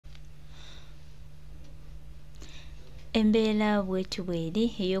Embeera bwetubweri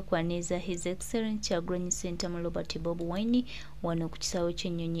ey'okwaniriza His Excellency Kyagulanyi Ssentamu Robert Bobi Wine wano ku kisaawe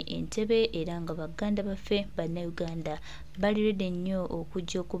ky'ennyonyi Entebbe, era nga baganda baffe bannayuganda bali ready nnyo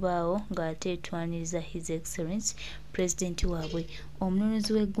okujja okubaawo ng'ate twaniriza His Excellency President waabwe,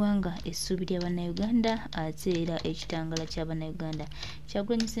 omununuzi w'eggwanga, essuubi ly'Abannayuganda ate era ekitangala ky'Abannayuganda.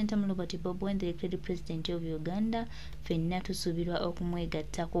 Kyagulanyi Ssentamu Robert Bobi Wine, the elected President of Uganda, ffenna tusuubirwa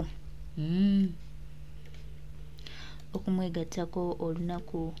okumwegattako. Okumwegattako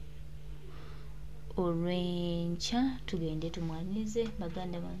olunaku olw'enkya tugende tumwanirize.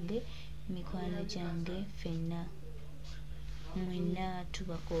 Baganda bange, mikwano gyange, ffenna mwenna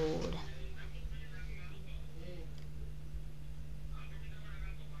tubakoowoola.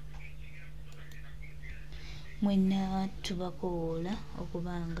 Mwenna tubakoowoola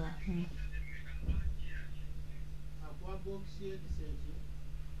okubanga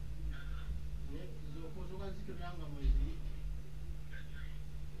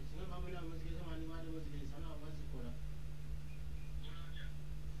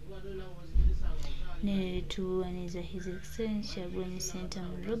ne tuwaniriza His Excellency Kyagulanyi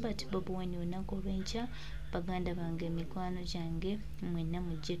Ssentamu Robert Bobi Wine olunaku olw'enkya. Baganda bange, mikwano gyange, mwenna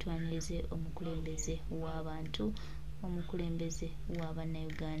mujje twanirize omukulembeze w'abantu, omukulembeze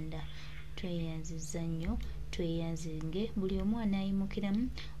w'Abannayuganda. Tweyanziza nnyo, tweyanzinge buli omu anaayimukiramu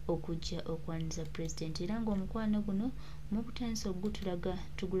okujja okwaniriza President, era ng'omukwano guno mukutandisa ogutulaga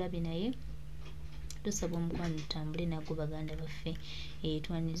tugulabye naye tusaba omukwano tutambule nagwo baganda baffe,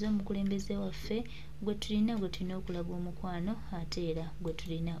 twanirize omukulembeze waffe gwe tulina okulaga omukwano ate era gwe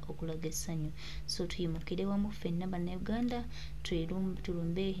tulina okulaga essanyu. So tuyimukire wamu ffenna bannayuganda,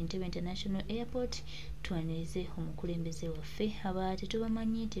 tulumbe Entebbe International Airport twanirize omukulembeze waffe. Aba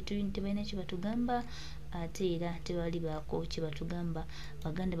tetubamanyi, tebalina kye batugamba ate era tebali baako kye batugamba.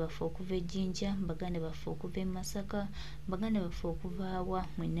 Baganda baffe okuva e Jinja, baganda baffe okuva e Masaka, baganda baffe okuva awa,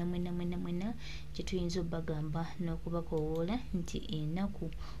 mwenna kye tuyinza obbagamba n'okubakoowoola nti ennaku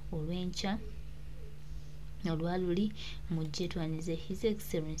olw'enkya olwaluli mujje twanirize His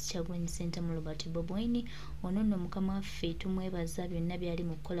Excellency Kyagulanyi Ssentamu Robert Bobi Wine. Ono nno mukama waffe tumwebaza byonna byali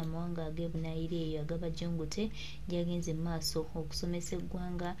mu kukola mawanga ag'ebunaayira eyo agabajungute, gyagenze maaso okusomesa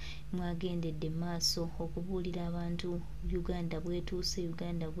eggwanga, mwagendedde maaso okubuulira abantu Uganda bwetuuse,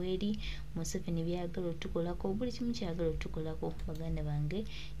 Uganda bweri, Museveni byagala otukolako, buli kimu kyagala otukolako. Baganda bange,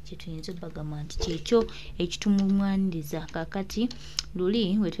 kye tuyinza obbagamba nti kyekyo ekitumumwaniriza. Kaakati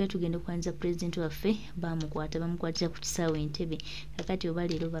luli we tuba tugenda okwaniriza President waffe bamukwatira ku kisaawe Entebbe. Kakati oba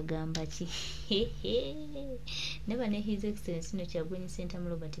leero bagamba ki? Neba ne His Excellency no Kyagulanyi Ssentamu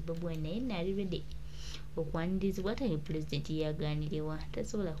Robert Bobi Wine naye naali ready okwanirizibwa, ate President yagaanirewa,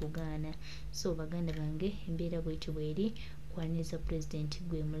 tasobola kugaana. So baganda bange, embeera bwetyo bweri, kwaniriza President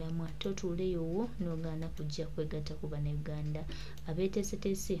gwe mulamwa, totuuleyo wo n'ogaana kujja kwegatta ku Bannayuganda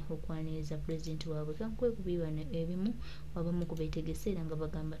abeeteeseteese okwaniriza President waabwe. Kankuwe ku bibano ebimu wabamu ku beetegese era nga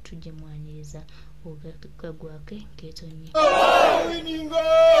bagamba tujje mwaniriza, okagwake keetonye.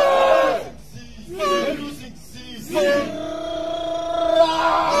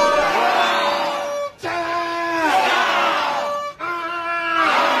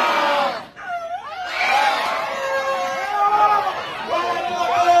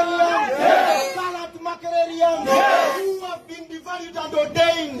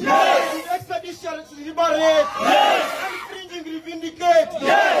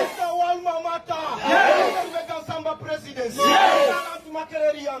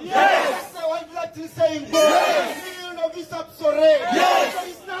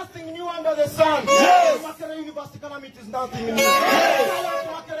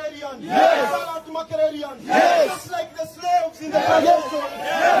 Just like the slaves in the plantation,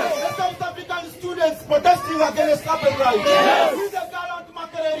 the South African students protesting against apartheid. We the gallant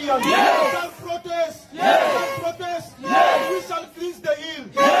Makerelians shall protest, we shall cleanse the hill,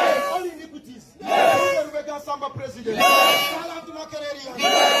 all iniquities. Samba President, gallant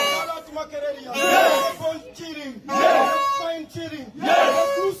Makerelians, upon cheating, fine cheating,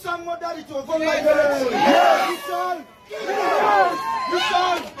 through some modality of online election. We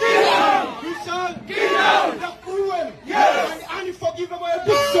shall the cruel and unforgivable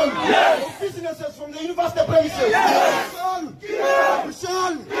eviction of businesses from the university premises. We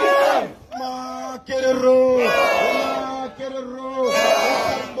shall Makerero,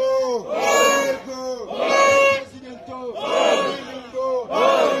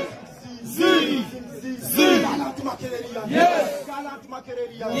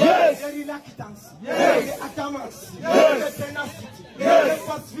 Yes. The reluctance, the adamance, the tenacity, the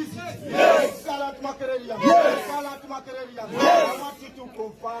passivity, gallant Makerelian. I want you to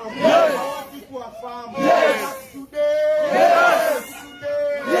confirm, I want you to affirm that today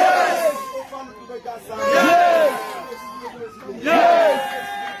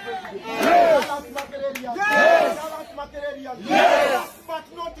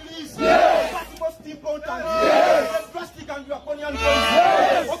but not least, but most important, the drastic and draconian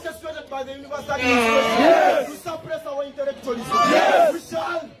policy orchestrated by the university administration to suppress our intellectualism. We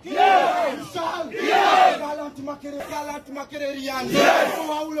shall, gallant Makererians. For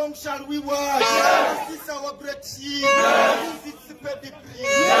how long shall we watch? This is our great shield. This is the pedigree.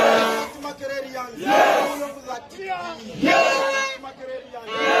 Gallant Makererians. How long will that be? Gallant Makererians.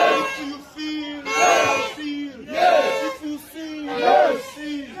 If you feel, feel. If you see,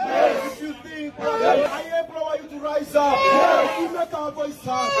 see. If you think, I implore you to rise up. To make our voice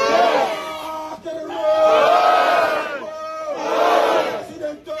up.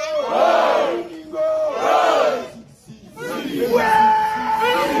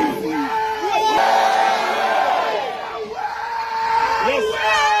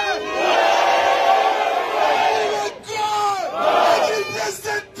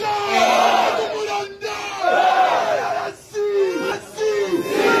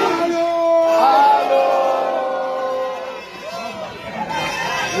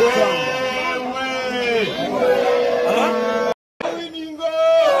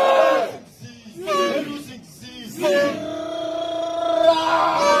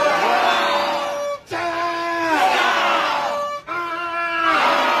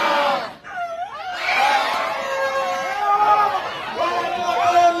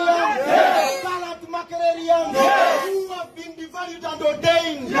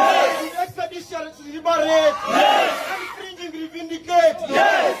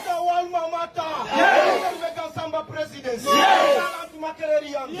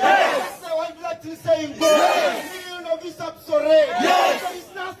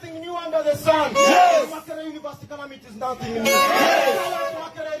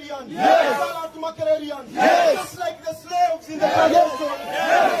 Just like the slaves in the plantation,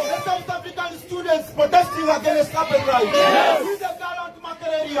 the South African students protesting against apartheid. We the gallant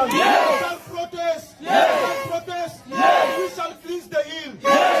Makererians shall protest, we shall cleanse the hill,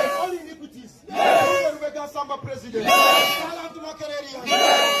 all iniquities. We will Samba president. Gallant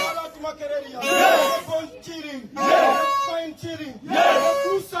Makererians, upon cheating, fine cheating,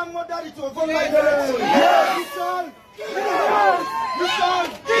 through some modality of online election. We shall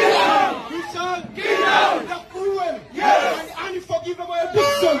the cruel and unforgivable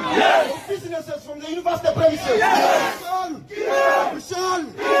eviction of businesses from the university premises. We shall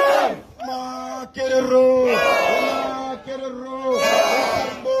Makerero,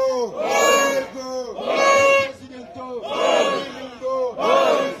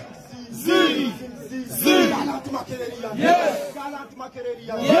 Gallant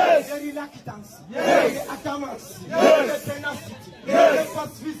Makererians, the reluctance, the adamancy, the tenacity, the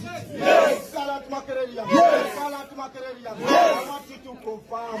passivity, Gallant Makererians, I want you to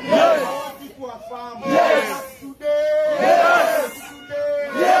confirm, I want you to affirm that today,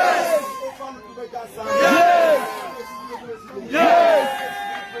 confirm to the Gaza.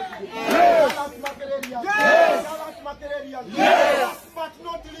 Gallant Makererians, last but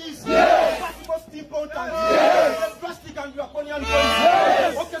not least, but most important, the drastic and draconian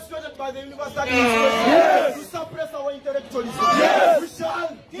policy orchestrated by the university administration to suppress our intellectualism. We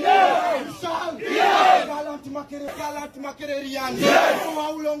shall, gallant Makererians. For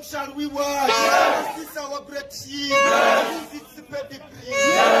how long shall we watch? This is our great shield. This is the pedigree.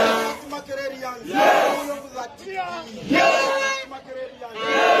 Gallant Makererians. How long will that be? Gallant Makererians.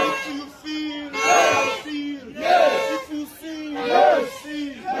 If you feel, feel. If you see,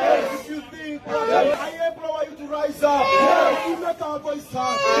 see. If you think, I implore you to rise up. To make our voice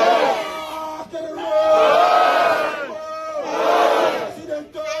up.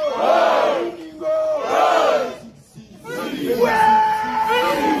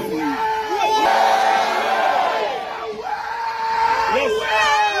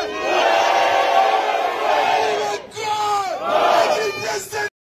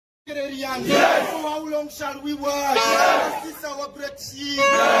 For how long shall we watch? This is our great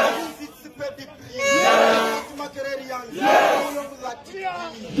shield. This is the pedigree. Makererians. How long will that be?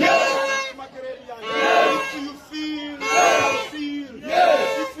 Makererians. If you feel, feel.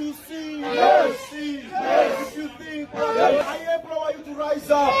 If you see, see. If you think, I implore you to rise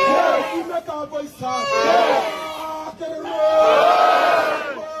up. To make our voice up.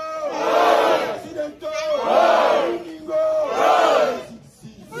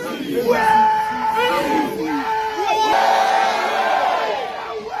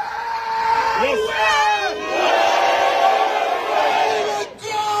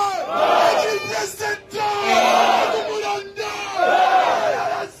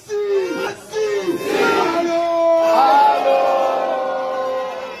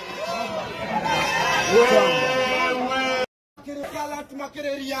 gallant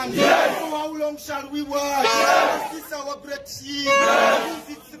Makererians. For how long shall we watch? This is our great chief. This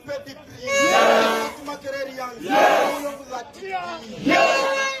is its pedigree. Gallant Makererians. How long will that be? Gallant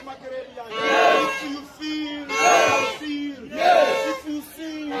Makererians. If you feel, feel. If you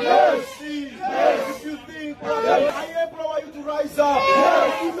see, see. If you think, I implore you to rise up.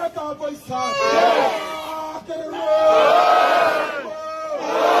 You make our voice up.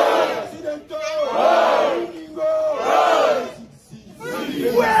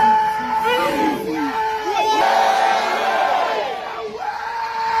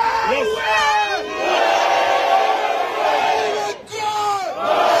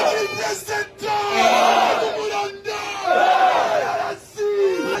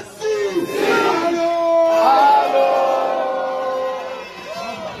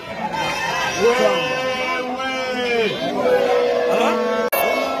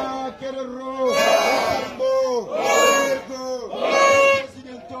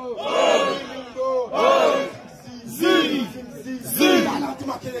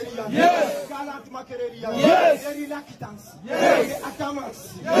 Yes. The reluctance, the adamance,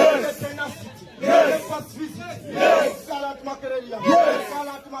 the tenacity, the passivity. Yes. Gallant Makerelia.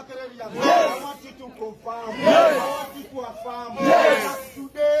 Gallant Makerelia. I want you to confirm. I want you to affirm. That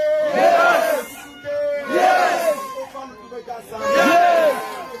today, confirm to the Gaza.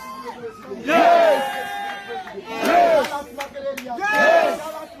 Gallant Makerelia.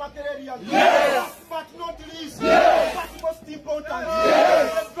 Gallant Makerelia. But not least, but most important,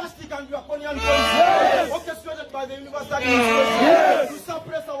 the drastic and draconian policy orchestrated by the universal to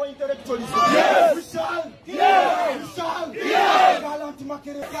suppress our intellectualism. We shall, gallant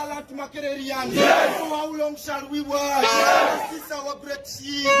Makererians. For how long shall we watch? This is our great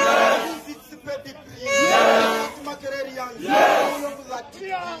chief. This is its pedigree. Gallant Makererians. How long will that be?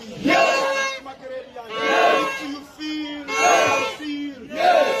 Gallant Makererians. If you feel, feel.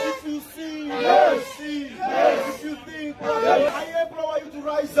 If you see, see. If you think, I implore you to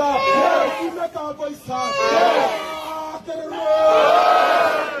rise up. You make our voice up.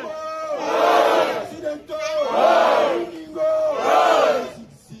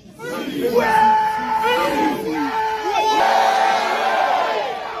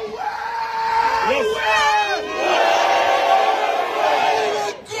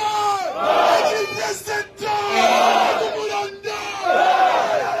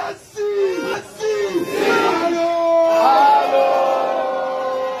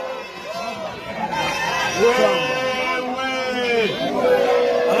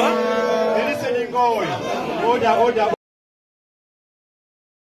 Order.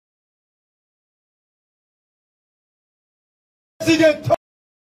 President.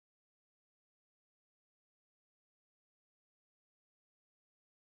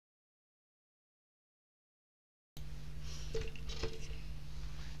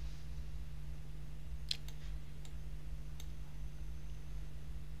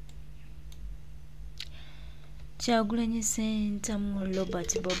 Kyagulanyi Ssentamu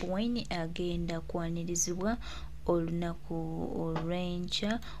Robert Bobi Wine agenda kwanirizibwa olunaku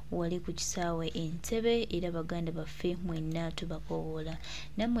olw'enkya wali ku kisaawe Entebbe era baganda baffe mwenna tubakoowola.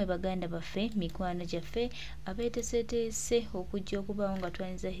 Nammwe baganda baffe mikwano gyaffe abeeteeseteese okujja okubaawo nga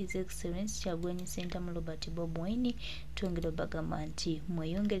twaniriza His Excellency Kyagulanyi Ssentamu Robert Bobi Wine twongera obagamba nti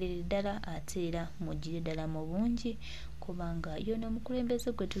mweyongerere ddala ate era mugire ddala mu bungi kubanga yono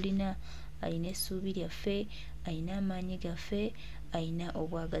omukulembeze gwe tulina ayina essuubi lyaffe, ayina amaanyi gaffe, ayina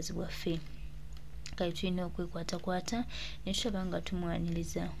obwagazi bwaffe. Kale tulina okwekwatakwata ne tulaba nga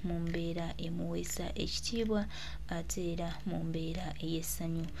tumwaniriza mu mbeera emuweesa ekitiibwa ate era mu mbeera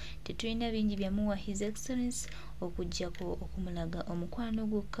ey'essanyu. Tetulina bingi byamuwa His Excellency okuggyako okumulaga omukwano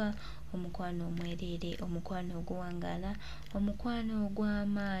gwokka, omukwano omwereere, omukwano oguwangaala, omukwano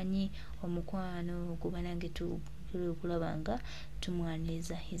ogw'amaanyi, omukwano oguba nange okulaba nga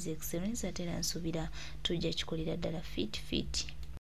tumwaniriza His Excellency ate era nsuubira tujja kikolera ddala fit